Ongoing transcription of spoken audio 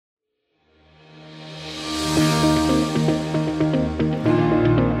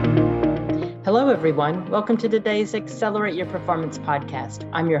everyone. Welcome to today's Accelerate Your Performance podcast.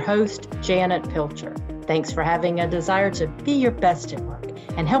 I'm your host, Janet Pilcher. Thanks for having a desire to be your best at work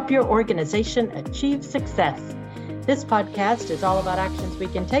and help your organization achieve success. This podcast is all about actions we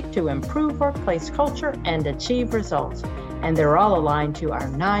can take to improve workplace culture and achieve results, and they're all aligned to our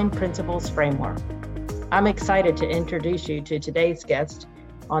 9 principles framework. I'm excited to introduce you to today's guest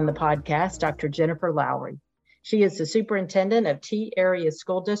on the podcast, Dr. Jennifer Lowry. She is the superintendent of Tea Area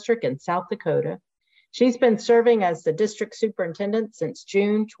School District in South Dakota. She's been serving as the district superintendent since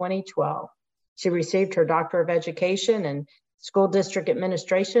June 2012. She received her Doctor of Education in School District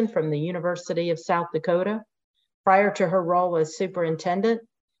Administration from the University of South Dakota. Prior to her role as superintendent,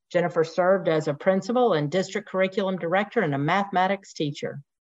 Jennifer served as a principal and district curriculum director and a mathematics teacher.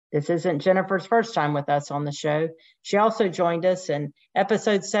 This isn't Jennifer's first time with us on the show. She also joined us in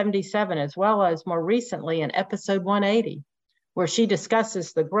episode 77, as well as more recently in episode 180, where she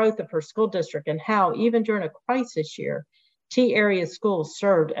discusses the growth of her school district and how, even during a crisis year, Tea Area schools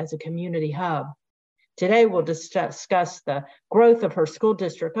served as a community hub. Today, we'll discuss the growth of her school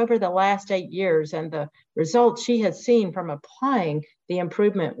district over the last 8 years and the results she has seen from applying the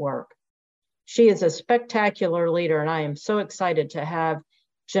improvement work. She is a spectacular leader, and I am so excited to have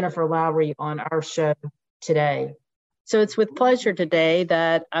Jennifer Lowry on our show today. So it's with pleasure today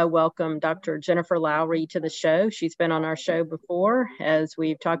that I welcome Dr. Jennifer Lowry to the show. She's been on our show before, as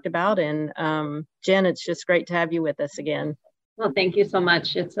we've talked about, and Jen, it's just great to have you with us again. Well, thank you so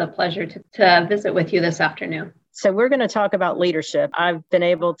much. It's a pleasure to visit with you this afternoon. So we're going to talk about leadership. I've been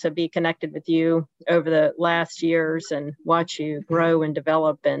able to be connected with you over the last years and watch you grow and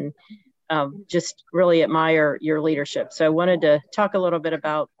develop and just really admire your leadership. So I wanted to talk a little bit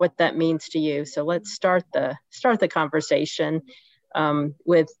about what that means to you. So let's start the conversation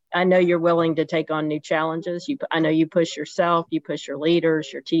with, I know you're willing to take on new challenges. I know you push yourself, you push your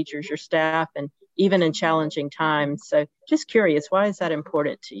leaders, your teachers, your staff, and even in challenging times. So just curious, why is that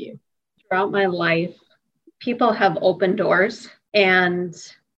important to you? Throughout my life, people have opened doors, and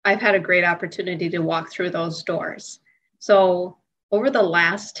I've had a great opportunity to walk through those doors. So over the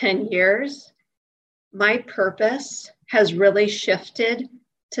last 10 years, my purpose has really shifted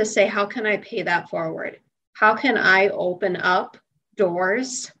to say, how can I pay that forward? How can I open up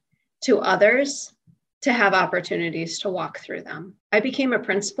doors to others to have opportunities to walk through them? I became a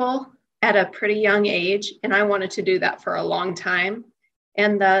principal at a pretty young age, and I wanted to do that for a long time.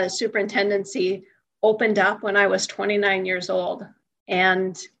 And the superintendency opened up when I was 29 years old.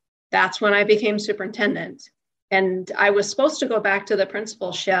 And that's when I became superintendent. And I was supposed to go back to the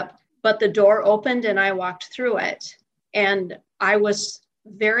principalship, but the door opened and I walked through it. And I was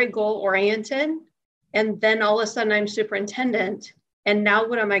very goal-oriented. And then all of a sudden I'm superintendent. And now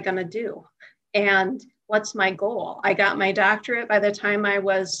what am I going to do? And what's my goal? I got my doctorate by the time I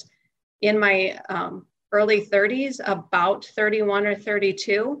was in my early 30s, about 31 or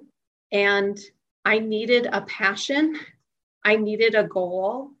 32. And I needed a passion. I needed a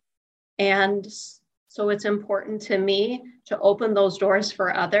goal. And so it's important to me to open those doors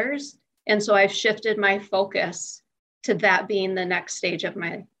for others. And so I've shifted my focus to that being the next stage of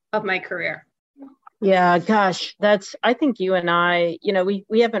my career. Yeah, gosh, I think you and I,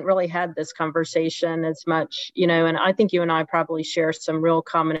 we haven't really had this conversation as much, and I think you and I probably share some real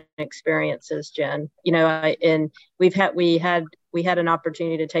common experiences, Jen. And we had an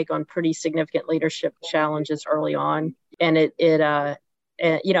opportunity to take on pretty significant leadership challenges early on. And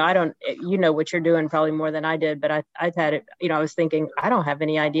I don't, what you're doing probably more than I did, but I've had it, I was thinking, I don't have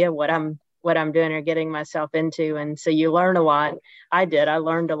any idea what I'm doing or getting myself into. And so you learn a lot. I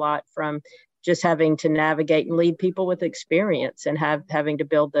learned a lot from just having to navigate and lead people with experience and having to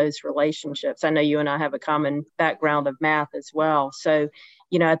build those relationships. I know you and I have a common background of math as well. So,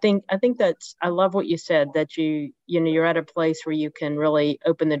 I think I love what you said, that you're at a place where you can really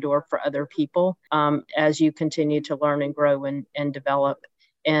open the door for other people as you continue to learn and grow and develop.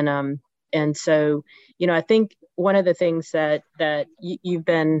 And so, I think one of the things that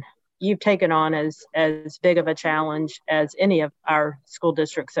you've taken on as big of a challenge as any of our school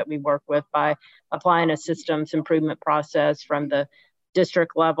districts that we work with by applying a systems improvement process from the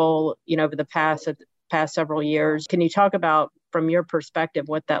district level, over the past several years. Can you talk about, from your perspective,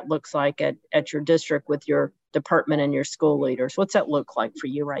 what that looks like at your district with your department and your school leaders? What's that look like for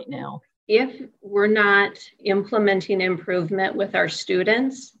you right now? If we're not implementing improvement with our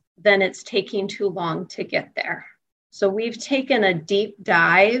students, then it's taking too long to get there. So we've taken a deep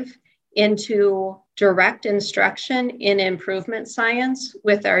dive into direct instruction in improvement science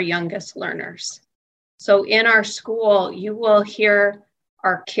with our youngest learners. So in our school, you will hear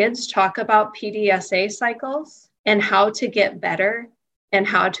our kids talk about PDSA cycles and how to get better and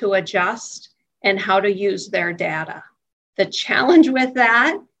how to adjust and how to use their data. The challenge with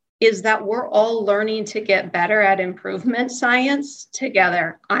that is that we're all learning to get better at improvement science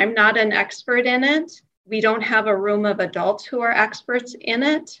together. I'm not an expert in it. We don't have a room of adults who are experts in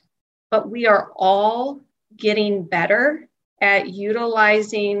it, but we are all getting better at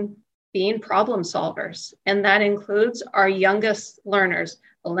utilizing being problem solvers. And that includes our youngest learners,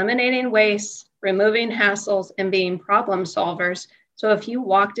 eliminating waste, removing hassles, and being problem solvers. So if you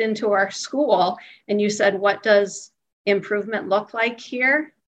walked into our school and you said, what does improvement look like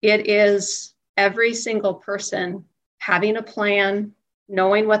here? It is every single person having a plan,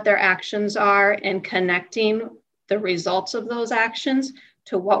 knowing what their actions are, and connecting the results of those actions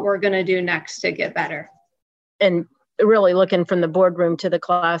to what we're going to do next to get better. And really looking from the boardroom to the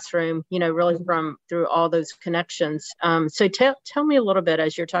classroom, really from through all those connections. So tell me a little bit,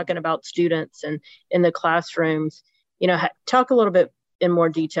 as you're talking about students and in the classrooms, talk a little bit in more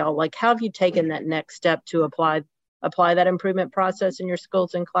detail, like how have you taken that next step to apply that improvement process in your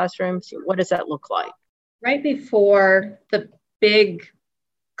schools and classrooms? What does that look like? Right before the big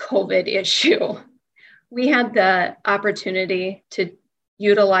COVID issue, we had the opportunity to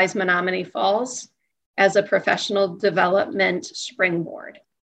utilize Menomonee Falls as a professional development springboard.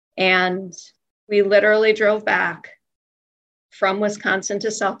 And we literally drove back from Wisconsin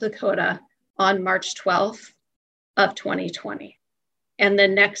to South Dakota on March 12th of 2020. And the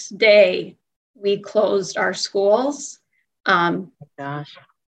next day, we closed our schools. And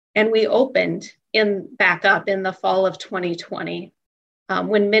we opened back up in the fall of 2020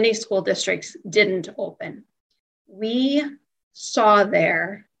 when many school districts didn't open. We saw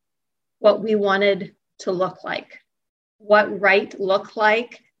there what we wanted to look like, what right looked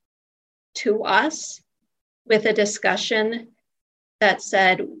like to us, with a discussion that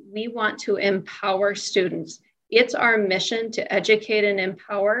said, we want to empower students. It's our mission to educate and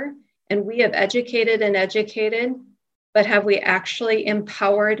empower, and we have educated and educated, but have we actually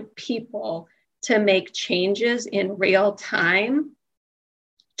empowered people to make changes in real time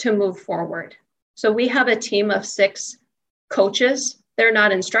to move forward? So we have a team of 6 coaches. They're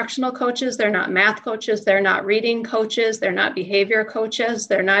not instructional coaches. They're not math coaches. They're not reading coaches. They're not behavior coaches.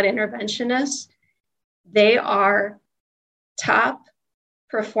 They're not interventionists. They are top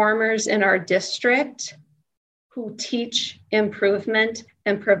performers in our district who teach improvement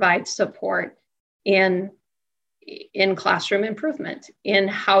and provide support in classroom improvement, in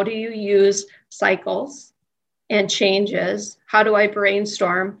how do you use cycles and changes? How do I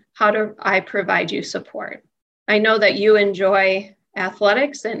brainstorm? How do I provide you support? I know that you enjoy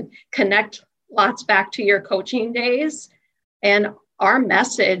athletics and connect lots back to your coaching days. And our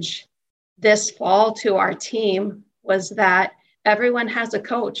message this fall to our team was that everyone has a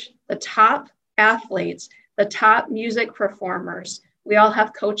coach. The top athletes, the top music performers, we all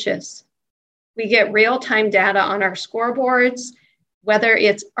have coaches. We get real-time data on our scoreboards, whether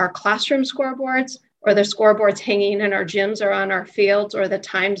it's our classroom scoreboards or the scoreboards hanging in our gyms or on our fields or the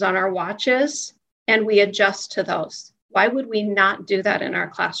times on our watches, and we adjust to those. Why would we not do that in our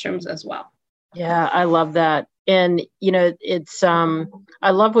classrooms as well? Yeah, I love that. And, it's, I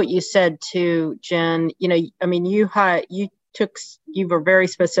love what you said too, Jen. You were very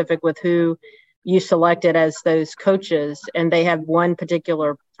specific with who you selected as those coaches, and they have one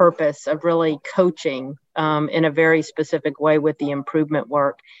particular purpose of really coaching in a very specific way with the improvement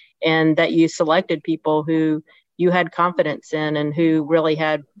work, and that you selected people who you had confidence in and who really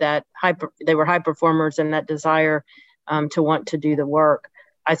had that they were high performers and that desire to want to do the work.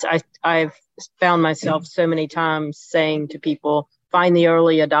 I've found myself so many times saying to people, find the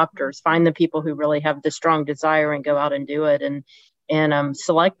early adopters, find the people who really have the strong desire and go out and do it, and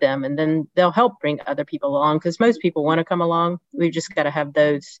select them, and then they'll help bring other people along, because most people want to come along. We've just got to have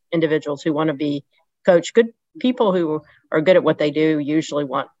those individuals who want to be coached. Good people who are good at what they do usually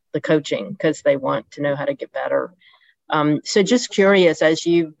want the coaching because they want to know how to get better. So just curious, as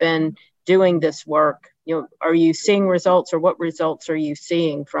you've been doing this work, are you seeing results, or what results are you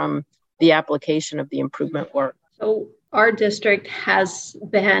seeing from the application of the improvement work? So our district has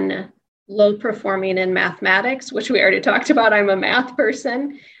been low performing in mathematics, which we already talked about. I'm a math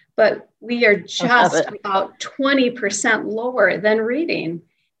person, but we are just about 20% lower than reading,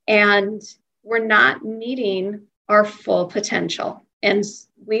 and we're not meeting our full potential. And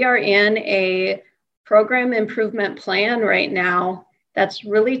we are in a program improvement plan right now that's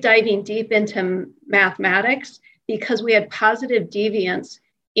really diving deep into mathematics, because we had positive deviance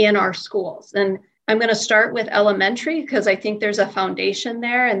in our schools. And I'm going to start with elementary because I think there's a foundation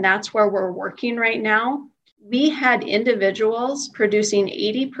there, and that's where we're working right now. We had individuals producing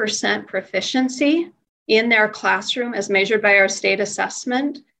 80% proficiency in their classroom as measured by our state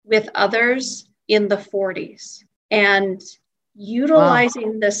assessment, with others in the 40s. And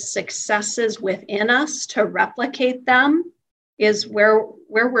utilizing the successes within us to replicate them is where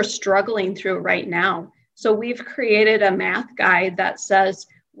we're struggling through right now. So we've created a math guide that says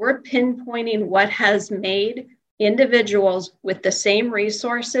we're pinpointing what has made individuals with the same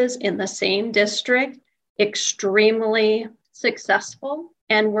resources in the same district extremely successful,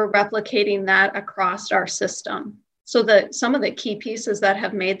 and we're replicating that across our system. So some of the key pieces that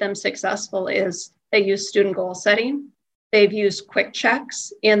have made them successful is they use student goal setting. They've used quick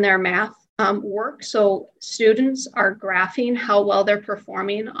checks in their math work. So students are graphing how well they're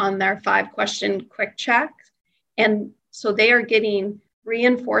performing on their 5-question quick check. And so they are getting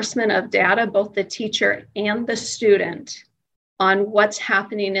reinforcement of data, both the teacher and the student, on what's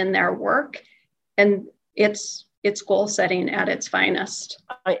happening in their work. And it's goal setting at its finest.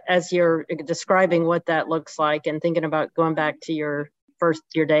 As you're describing what that looks like and thinking about going back to your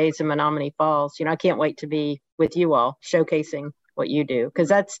days in Menominee Falls, I can't wait to be with you all showcasing what you do. Because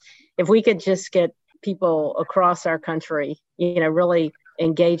that's, if we could just get people across our country, really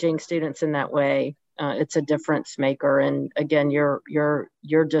engaging students in that way, it's a difference maker. And again, your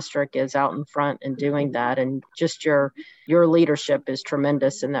district is out in front and doing that. And just your leadership is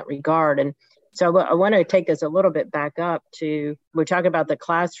tremendous in that regard. And so I want to take us a little bit back up to, we're talking about the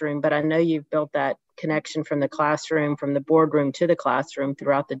classroom, but I know you've built that connection from the classroom, from the boardroom to the classroom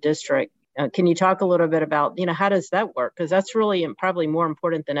throughout the district. Can you talk a little bit about, how does that work? Because that's really probably more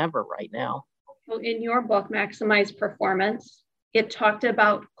important than ever right now. Well, in your book, Maximize Performance, it talked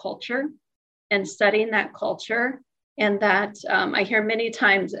about culture and studying that culture. And that I hear many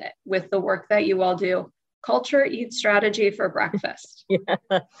times with the work that you all do, culture eats strategy for breakfast. Yeah,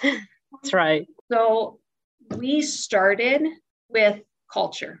 that's right. So we started with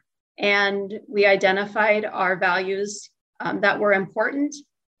culture and we identified our values that were important.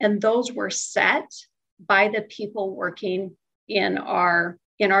 And those were set by the people working in our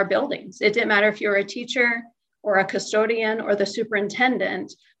buildings. It didn't matter if you were a teacher or a custodian or the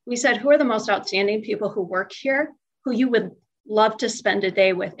superintendent. We said, who are the most outstanding people who work here, who you would love to spend a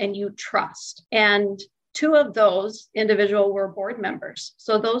day with and you trust? And 2 of those individuals were board members.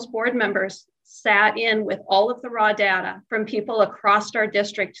 So those board members sat in with all of the raw data from people across our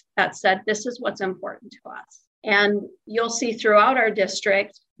district that said, this is what's important to us. And you'll see throughout our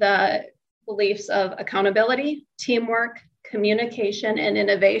district the beliefs of accountability, teamwork, communication, and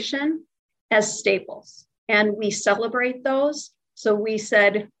innovation as staples. And we celebrate those. So we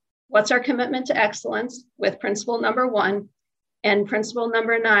said, what's our commitment to excellence with principle number 1 and principle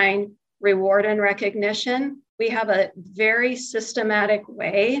number 9, reward and recognition. We have a very systematic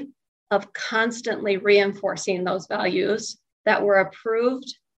way of constantly reinforcing those values that were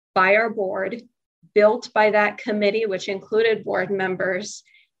approved by our board, built by that committee, which included board members.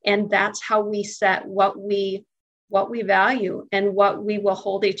 And that's how we set what we value and what we will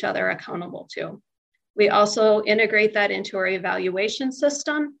hold each other accountable to. We also integrate that into our evaluation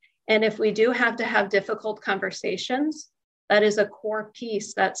system. And if we do have to have difficult conversations, that is a core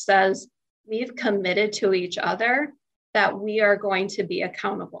piece that says we've committed to each other that we are going to be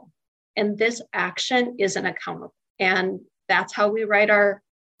accountable. And this action isn't accountable. And that's how we write our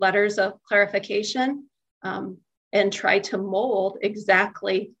letters of clarification and try to mold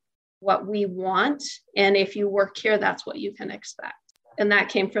exactly what we want. And if you work here, that's what you can expect. And that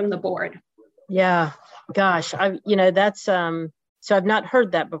came from the board. Yeah, gosh, that's, so I've not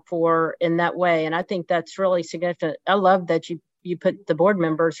heard that before in that way. And I think that's really significant. I love that you put the board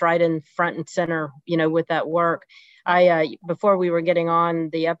members right in front and center, with that work. Before we were getting on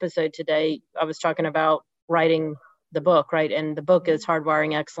the episode today, I was talking about writing the book, right? And the book is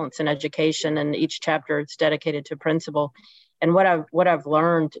Hardwiring Excellence in Education, and each chapter is dedicated to principle. And what I've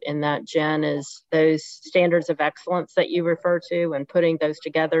learned in that, Jen, is those standards of excellence that you refer to and putting those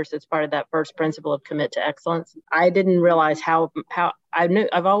together as part of that first principle of commit to excellence. I didn't realize how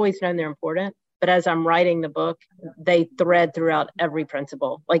I've always known they're important, but as I'm writing the book, they thread throughout every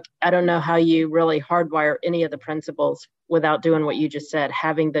principle. Like, I don't know how you really hardwire any of the principles without doing what you just said,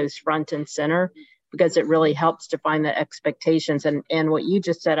 having those front and center, because it really helps define the expectations. And what you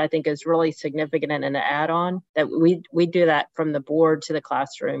just said, I think, is really significant and an add-on, that we do that from the board to the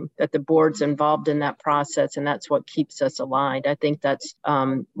classroom, that the board's involved in that process, and that's what keeps us aligned. I think that's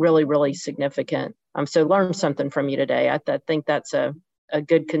really, really significant. So learn something from you today. I think that's a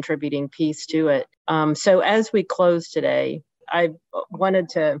good contributing piece to it. So as we close today, I wanted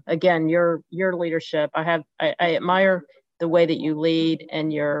to, again, your leadership. I admire the way that you lead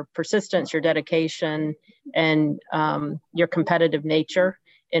and your persistence, your dedication, and your competitive nature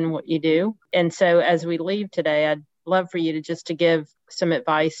in what you do. And so as we leave today, I'd love for you to give some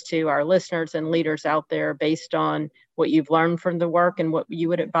advice to our listeners and leaders out there based on what you've learned from the work and what you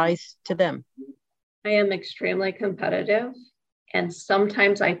would advise to them. I am extremely competitive, and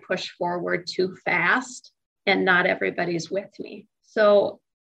sometimes I push forward too fast and not everybody's with me. So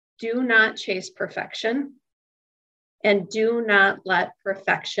do not chase perfection, and do not let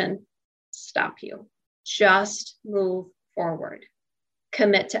perfection stop you. Just move forward.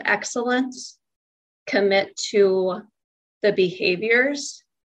 Commit to excellence. Commit to the behaviors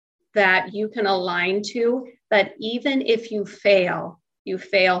that you can align to, that even if you fail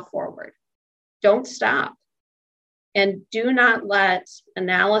forward. Don't stop. And do not let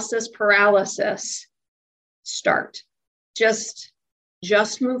analysis paralysis start. Just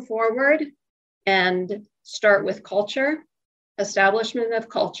move forward and start with culture, establishment of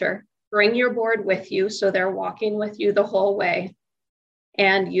culture. Bring your board with you so they're walking with you the whole way,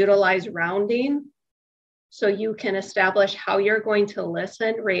 and utilize rounding so you can establish how you're going to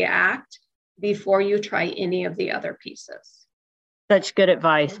listen, react before you try any of the other pieces. Such good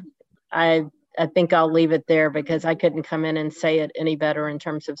advice. I think I'll leave it there because I couldn't come in and say it any better in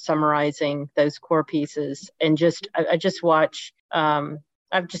terms of summarizing those core pieces. And I've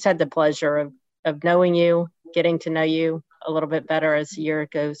just had the pleasure of knowing you, getting to know you a little bit better as the year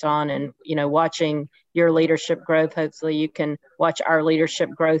goes on, and, watching your leadership growth. Hopefully you can watch our leadership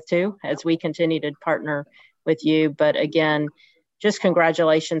growth too, as we continue to partner with you. But again, just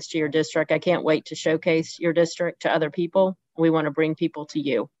congratulations to your district. I can't wait to showcase your district to other people. We want to bring people to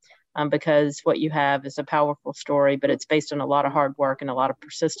you because what you have is a powerful story, but it's based on a lot of hard work and a lot of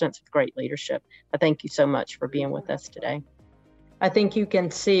persistence with great leadership. I thank you so much for being with us today. I think you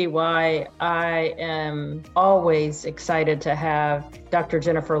can see why I am always excited to have Dr.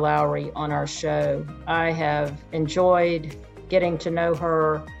 Jennifer Lowry on our show. I have enjoyed getting to know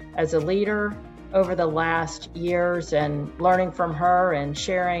her as a leader over the last years and learning from her and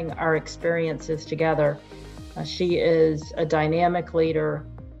sharing our experiences together. She is a dynamic leader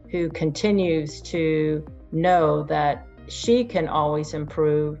who continues to know that she can always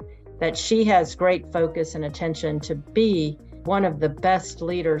improve, that she has great focus and attention to be one of the best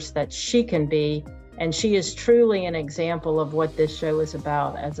leaders that she can be. And she is truly an example of what this show is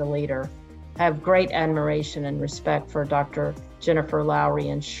about as a leader. I have great admiration and respect for Dr. Jennifer Lowry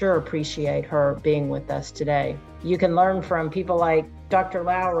and sure appreciate her being with us today. You can learn from people like Dr.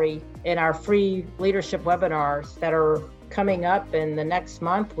 Lowry in our free leadership webinars that are coming up in the next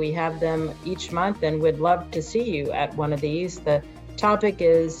month. We have them each month and we'd love to see you at one of these. The topic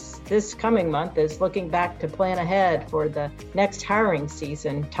is this coming month is looking back to plan ahead for the next hiring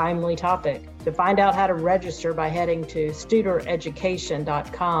season. Timely topic. To find out how to register by heading to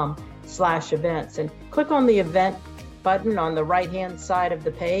studereducation.com/events and click on the event button on the right-hand side of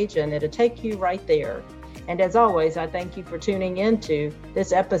the page and it'll take you right there. And as always, I thank you for tuning into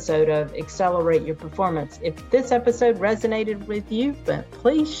this episode of Accelerate Your Performance. If this episode resonated with you,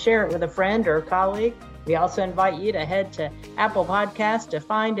 please share it with a friend or a colleague. We also invite you to head to Apple Podcasts to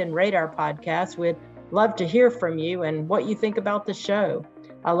find and rate our podcast. We'd love to hear from you and what you think about the show.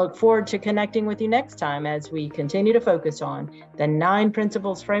 I look forward to connecting with you next time as we continue to focus on the 9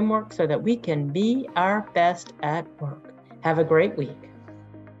 principles framework so that we can be our best at work. Have a great week.